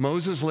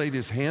 Moses laid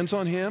his hands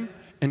on him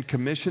and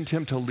commissioned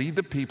him to lead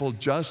the people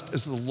just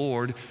as the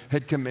Lord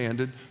had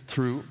commanded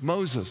through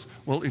Moses.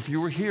 Well, if you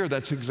were here,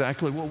 that's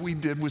exactly what we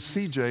did with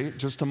CJ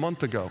just a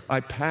month ago. I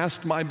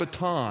passed my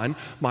baton,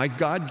 my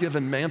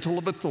God-given mantle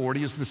of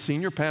authority as the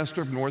senior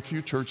pastor of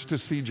Northview Church to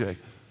CJ.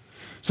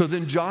 So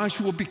then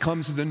Joshua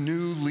becomes the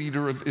new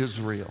leader of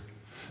Israel.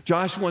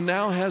 Joshua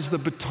now has the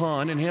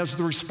baton and has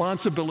the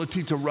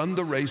responsibility to run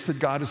the race that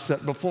God has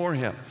set before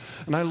him.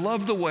 And I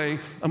love the way,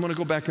 I'm going to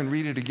go back and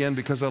read it again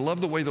because I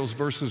love the way those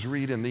verses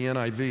read in the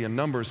NIV in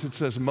Numbers. It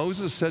says,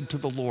 Moses said to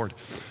the Lord,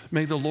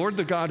 may the Lord,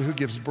 the God who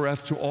gives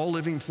breath to all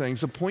living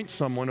things, appoint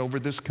someone over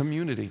this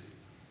community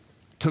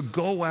to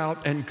go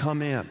out and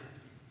come in.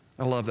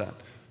 I love that.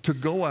 To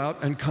go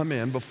out and come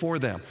in before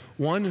them.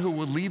 One who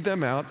will lead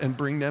them out and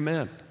bring them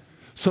in.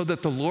 So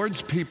that the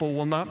Lord's people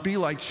will not be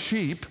like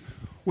sheep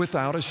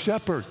without a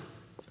shepherd.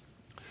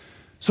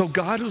 So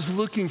God was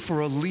looking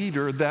for a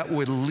leader that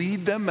would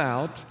lead them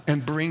out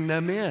and bring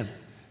them in.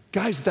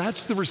 Guys,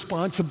 that's the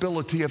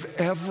responsibility of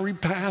every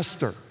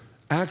pastor.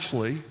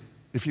 Actually,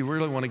 if you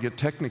really want to get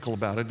technical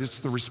about it, it's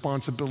the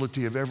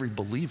responsibility of every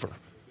believer.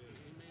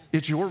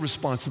 It's your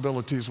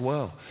responsibility as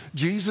well.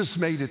 Jesus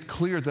made it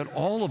clear that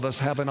all of us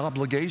have an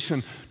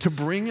obligation to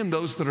bring in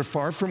those that are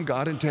far from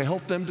God and to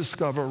help them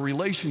discover a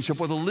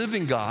relationship with a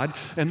living God,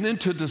 and then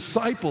to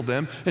disciple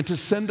them and to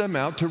send them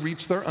out to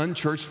reach their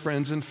unchurched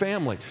friends and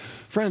family.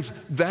 Friends,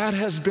 that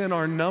has been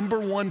our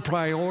number one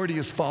priority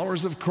as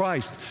followers of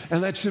Christ,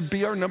 and that should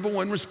be our number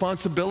one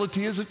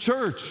responsibility as a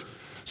church.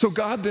 So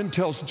God then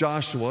tells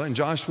Joshua in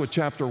Joshua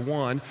chapter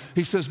 1,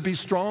 he says, be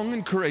strong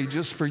and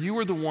courageous, for you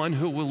are the one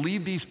who will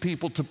lead these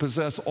people to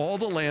possess all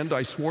the land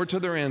I swore to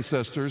their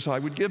ancestors I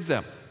would give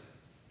them.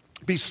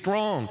 Be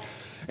strong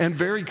and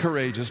very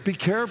courageous. Be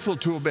careful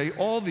to obey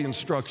all the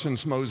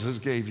instructions Moses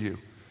gave you.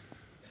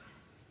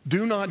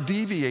 Do not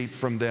deviate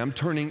from them,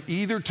 turning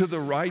either to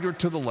the right or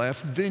to the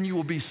left. Then you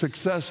will be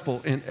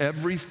successful in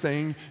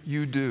everything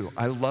you do.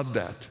 I love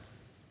that.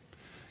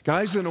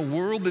 Guys, in a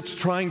world that's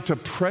trying to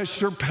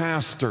pressure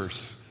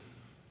pastors,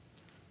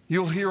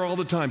 you'll hear all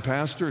the time,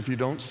 Pastor, if you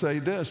don't say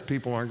this,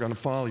 people aren't going to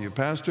follow you.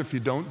 Pastor, if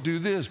you don't do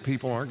this,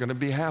 people aren't going to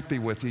be happy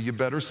with you. You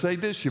better say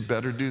this, you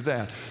better do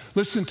that.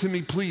 Listen to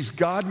me, please.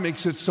 God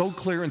makes it so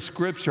clear in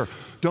Scripture.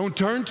 Don't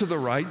turn to the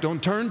right,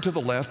 don't turn to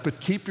the left,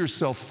 but keep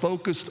yourself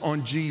focused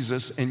on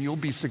Jesus, and you'll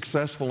be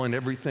successful in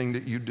everything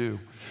that you do.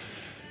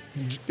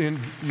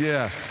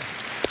 Yes.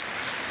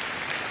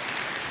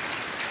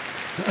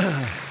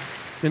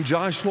 In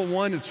Joshua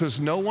 1, it says,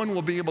 no one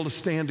will be able to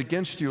stand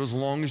against you as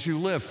long as you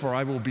live, for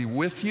I will be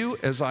with you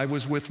as I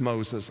was with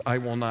Moses. I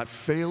will not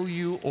fail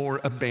you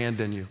or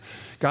abandon you.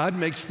 God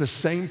makes the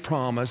same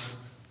promise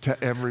to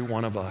every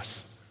one of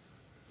us.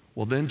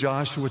 Well, then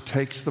Joshua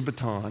takes the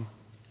baton,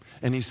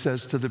 and he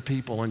says to the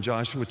people in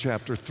Joshua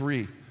chapter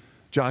 3,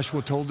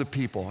 Joshua told the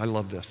people, I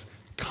love this,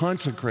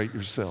 consecrate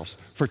yourselves,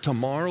 for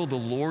tomorrow the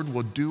Lord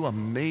will do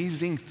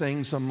amazing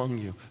things among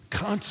you.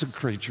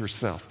 Consecrate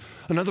yourself.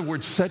 In other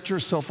words, set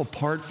yourself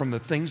apart from the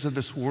things of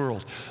this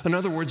world. In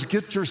other words,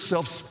 get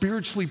yourself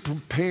spiritually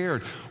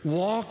prepared.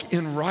 Walk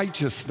in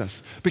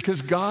righteousness,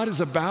 because God is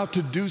about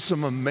to do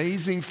some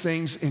amazing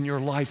things in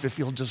your life if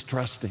you'll just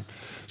trust Him.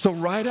 So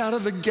right out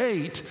of the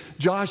gate,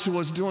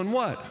 Joshua's doing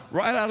what?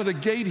 Right out of the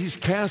gate, he's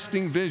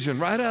casting vision.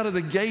 Right out of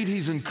the gate,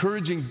 he's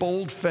encouraging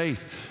bold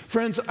faith.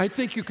 Friends, I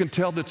think you can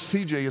tell that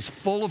CJ is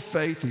full of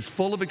faith. He's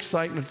full of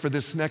excitement for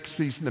this next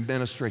season of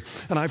ministry.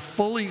 And I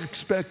fully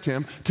expect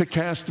him to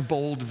cast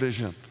bold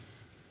vision.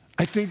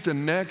 I think the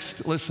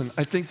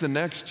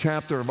next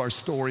chapter of our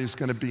story is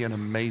going to be an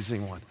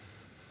amazing one.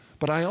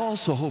 But I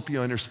also hope you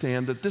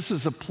understand that this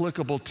is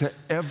applicable to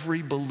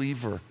every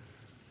believer.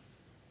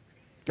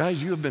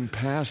 Guys, you have been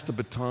passed the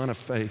baton of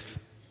faith.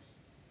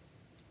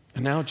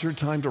 And now it's your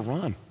time to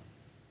run.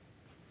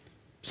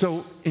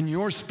 So in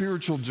your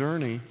spiritual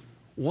journey,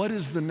 what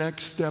is the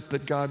next step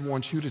that God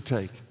wants you to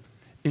take?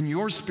 In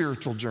your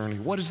spiritual journey,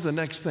 what is the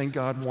next thing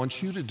God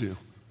wants you to do?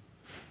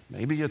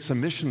 Maybe it's a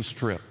missions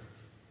trip.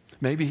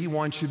 Maybe He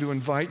wants you to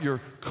invite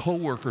your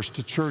coworkers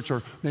to church,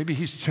 or maybe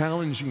He's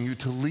challenging you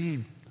to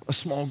lead a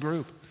small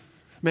group.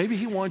 Maybe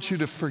He wants you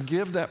to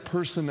forgive that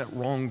person that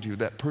wronged you,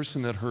 that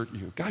person that hurt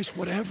you. Guys,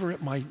 whatever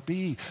it might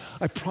be,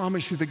 I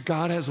promise you that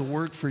God has a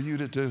work for you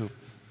to do.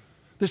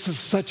 This is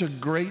such a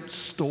great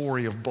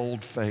story of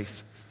bold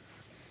faith.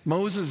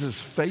 Moses is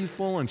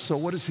faithful, and so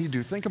what does he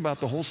do? Think about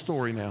the whole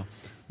story now.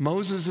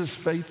 Moses is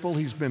faithful.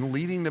 He's been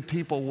leading the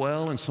people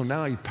well, and so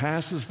now he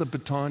passes the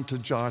baton to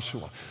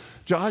Joshua.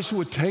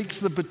 Joshua takes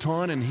the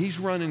baton, and he's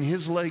running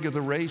his leg of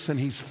the race, and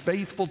he's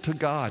faithful to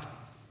God.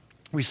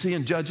 We see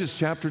in Judges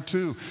chapter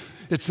 2,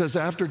 it says,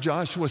 after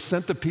Joshua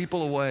sent the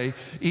people away,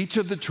 each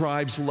of the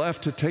tribes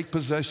left to take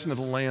possession of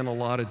the land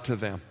allotted to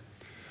them.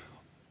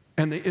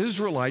 And the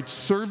Israelites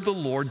served the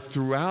Lord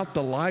throughout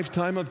the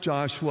lifetime of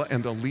Joshua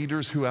and the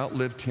leaders who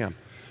outlived him,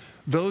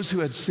 those who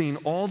had seen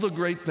all the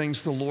great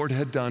things the Lord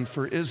had done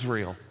for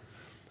Israel.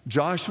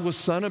 Joshua,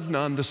 son of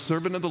Nun, the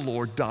servant of the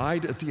Lord,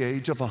 died at the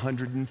age of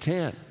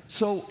 110.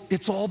 So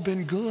it's all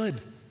been good.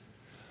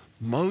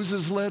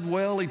 Moses led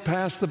well, he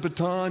passed the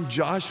baton.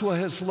 Joshua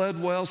has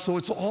led well, so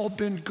it's all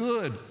been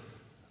good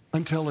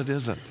until it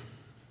isn't.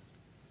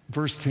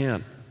 Verse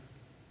 10.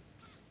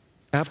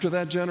 After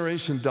that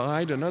generation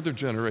died, another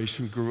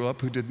generation grew up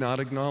who did not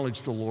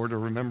acknowledge the Lord or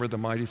remember the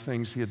mighty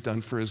things He had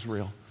done for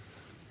Israel.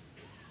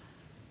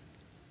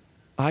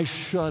 I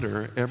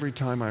shudder every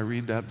time I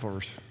read that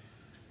verse.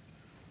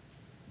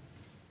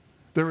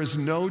 There is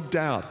no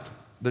doubt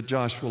that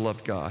Joshua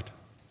loved God.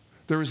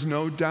 There is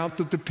no doubt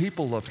that the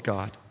people loved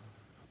God.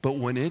 But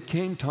when it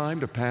came time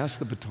to pass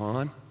the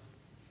baton,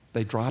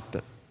 they dropped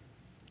it.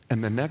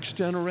 And the next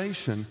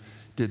generation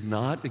did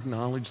not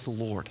acknowledge the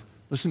Lord.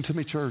 Listen to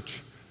me,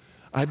 church.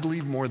 I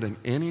believe more than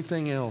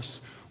anything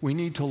else, we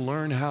need to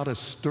learn how to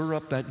stir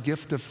up that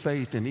gift of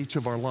faith in each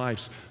of our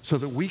lives so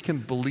that we can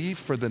believe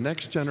for the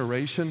next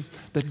generation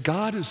that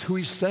God is who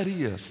He said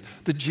He is,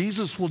 that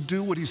Jesus will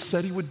do what He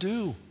said He would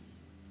do.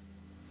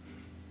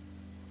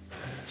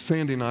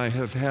 Sandy and I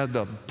have had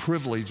the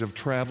privilege of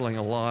traveling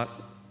a lot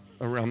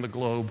around the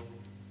globe.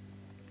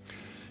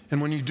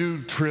 And when you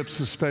do trips,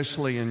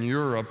 especially in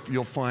Europe,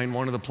 you'll find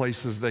one of the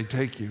places they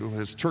take you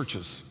is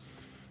churches.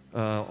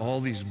 All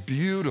these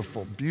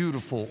beautiful,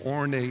 beautiful,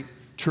 ornate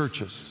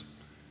churches.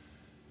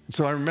 And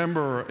so I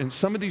remember, and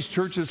some of these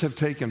churches have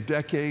taken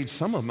decades,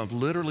 some of them have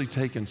literally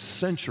taken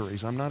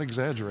centuries, I'm not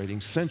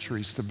exaggerating,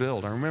 centuries to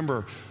build. I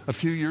remember a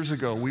few years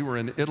ago, we were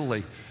in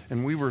Italy,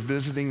 and we were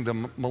visiting the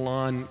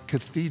Milan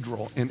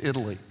Cathedral in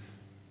Italy.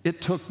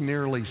 It took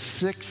nearly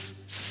 6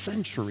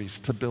 centuries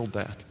to build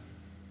that.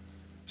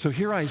 So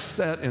here I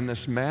sat in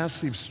this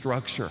massive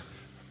structure,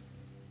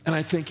 and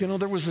I think,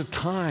 there was a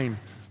time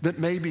that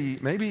maybe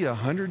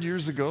 100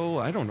 years ago,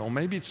 I don't know,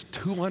 maybe it's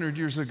 200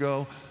 years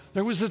ago,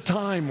 there was a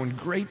time when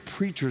great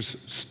preachers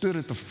stood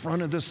at the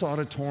front of this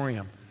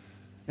auditorium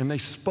and they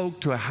spoke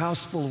to a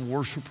house full of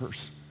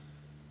worshipers.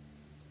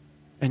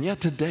 And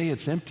yet today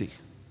it's empty.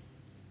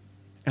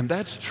 And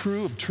that's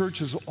true of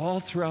churches all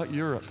throughout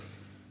Europe.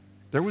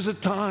 There was a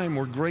time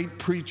where great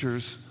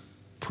preachers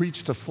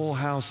preached to full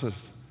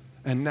houses,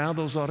 and now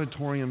those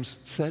auditoriums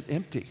sit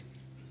empty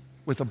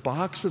with a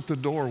box at the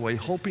doorway,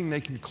 hoping they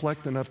can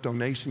collect enough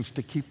donations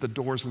to keep the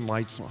doors and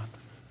lights on.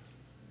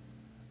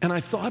 And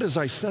I thought as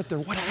I sat there,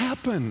 what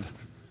happened?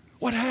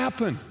 What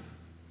happened?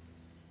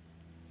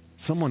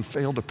 Someone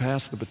failed to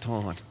pass the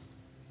baton.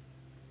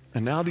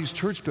 And now these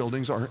church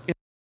buildings are empty.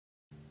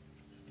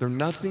 They're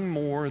nothing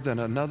more than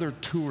another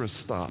tourist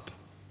stop.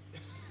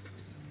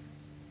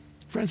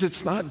 Friends,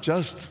 it's not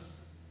just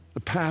the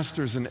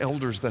pastors and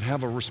elders that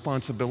have a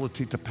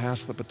responsibility to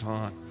pass the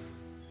baton.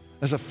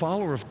 As a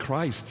follower of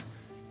Christ,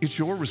 it's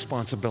your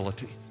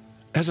responsibility.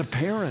 As a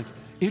parent,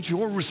 it's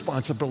your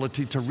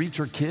responsibility to reach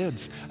your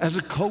kids. As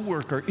a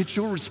coworker, it's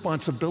your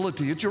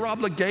responsibility. It's your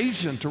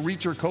obligation to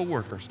reach your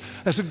coworkers.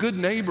 As a good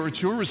neighbor,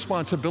 it's your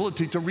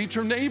responsibility to reach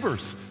your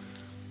neighbors.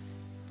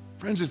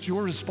 Friends, it's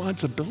your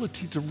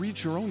responsibility to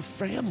reach your own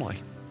family.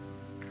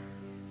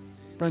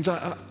 Friends,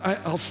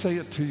 I'll say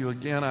it to you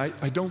again.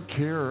 I don't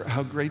care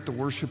how great the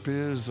worship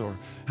is or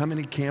how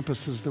many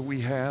campuses that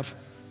we have.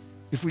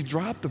 If we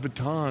drop the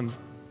baton,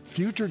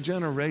 future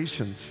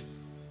generations,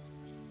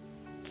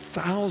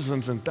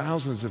 thousands and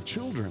thousands of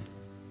children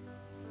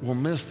will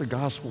miss the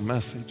gospel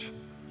message.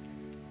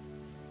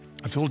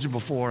 I've told you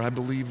before, I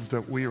believe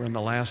that we are in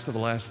the last of the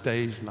last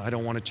days, and I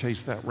don't want to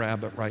chase that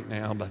rabbit right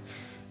now, but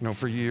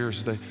for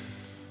years, the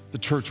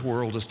church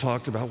world has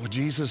talked about, well,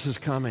 Jesus is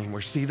coming.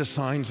 We see the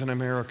signs in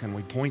America, and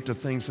we point to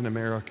things in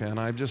America. And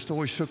I've just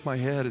always shook my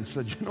head and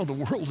said, the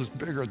world is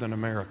bigger than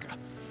America.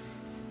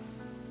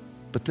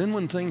 But then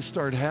when things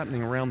start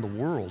happening around the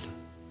world,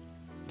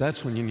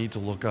 that's when you need to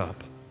look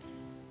up.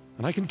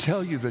 And I can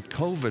tell you that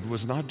COVID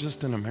was not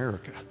just in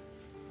America.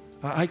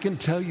 I can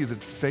tell you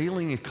that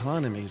failing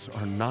economies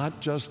are not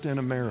just in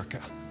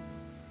America.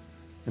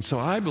 And so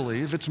I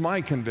believe, it's my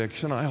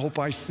conviction, I hope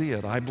I see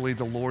it, I believe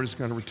the Lord is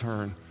going to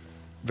return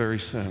very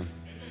soon.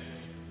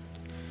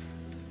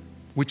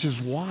 Which is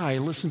why,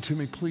 listen to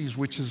me please,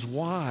 which is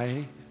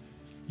why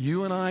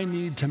you and I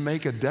need to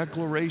make a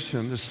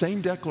declaration, the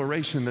same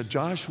declaration that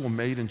Joshua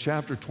made in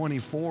chapter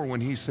 24 when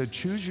he said,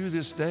 choose you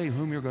this day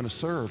whom you're going to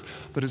serve.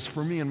 But as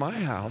for me and my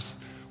house,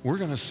 we're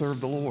going to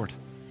serve the Lord.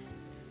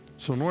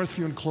 So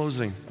Northview, in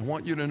closing, I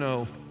want you to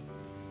know,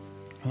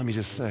 let me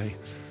just say,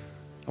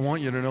 I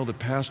want you to know that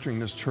pastoring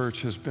this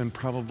church has been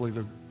probably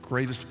the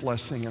greatest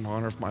blessing and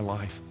honor of my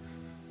life.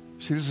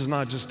 See, this is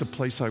not just a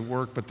place I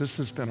work, but this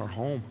has been our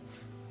home,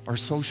 our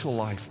social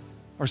life,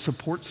 our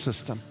support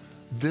system.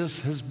 This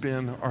has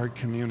been our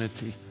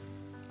community.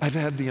 I've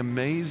had the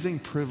amazing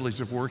privilege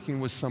of working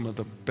with some of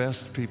the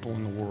best people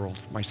in the world.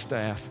 My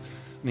staff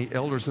and the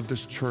elders of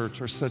this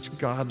church are such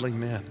godly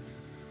men.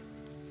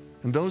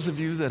 And those of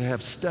you that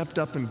have stepped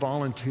up and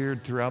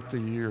volunteered throughout the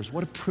years,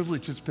 what a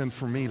privilege it's been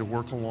for me to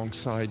work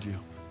alongside you.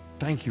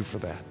 Thank you for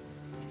that.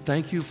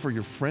 Thank you for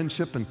your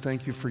friendship, and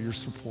thank you for your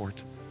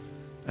support.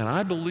 And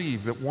I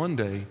believe that one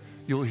day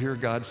you'll hear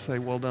God say,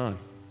 well done.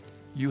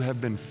 You have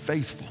been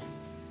faithful.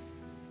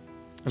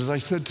 As I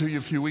said to you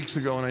a few weeks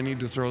ago, and I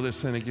need to throw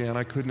this in again,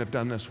 I couldn't have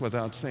done this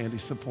without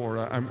Sandy's support.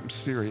 I'm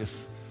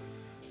serious.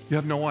 You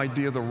have no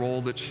idea the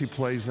role that she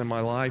plays in my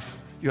life.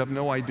 You have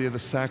no idea the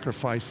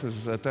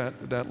sacrifices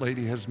that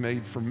lady has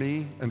made for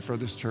me and for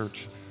this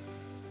church.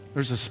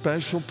 There's a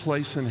special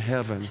place in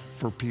heaven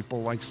for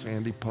people like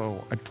Sandy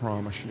Poe, I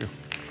promise you.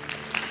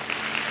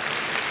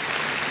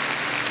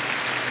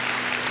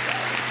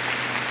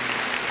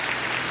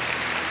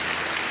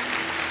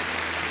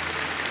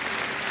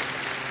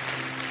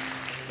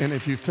 And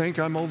if you think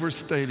I'm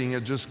overstating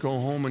it, just go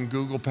home and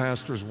Google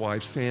pastor's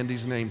wife.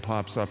 Sandy's name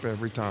pops up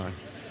every time.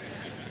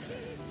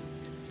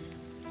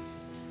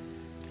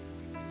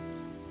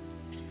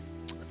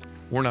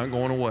 We're not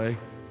going away.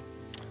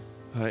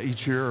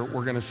 Each year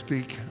we're going to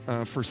speak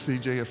for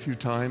CJ a few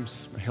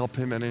times, help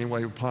him in any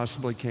way we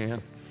possibly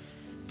can.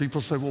 People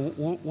say, well,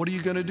 what are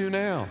you going to do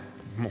now?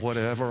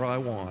 Whatever I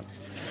want.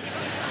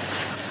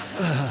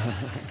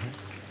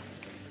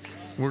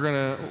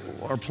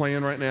 Our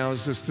plan right now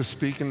is just to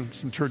speak in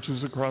some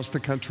churches across the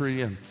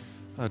country and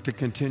to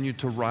continue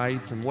to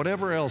write and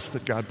whatever else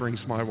that God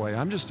brings my way.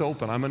 I'm just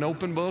open. I'm an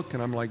open book,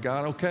 and I'm like,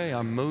 God, okay,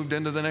 I'm moved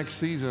into the next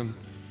season.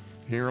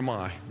 Here am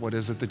I. What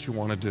is it that you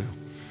want to do?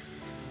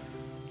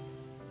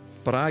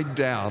 But I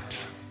doubt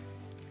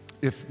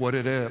if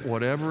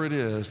whatever it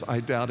is, I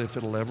doubt if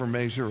it'll ever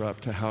measure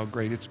up to how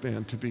great it's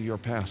been to be your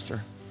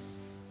pastor.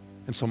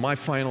 And so my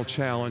final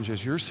challenge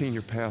as your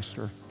senior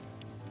pastor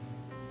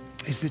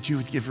is that you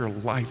would give your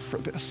life for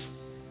this.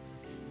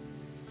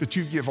 That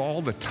you give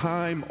all the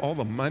time, all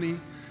the money,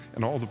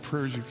 and all the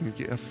prayers you can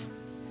give.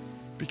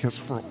 Because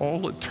for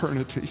all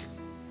eternity,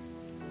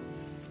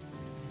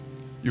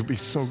 You'll be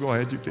so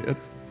glad you did.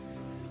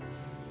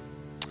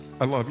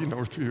 I love you,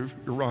 Northview.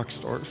 You're rock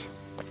stars.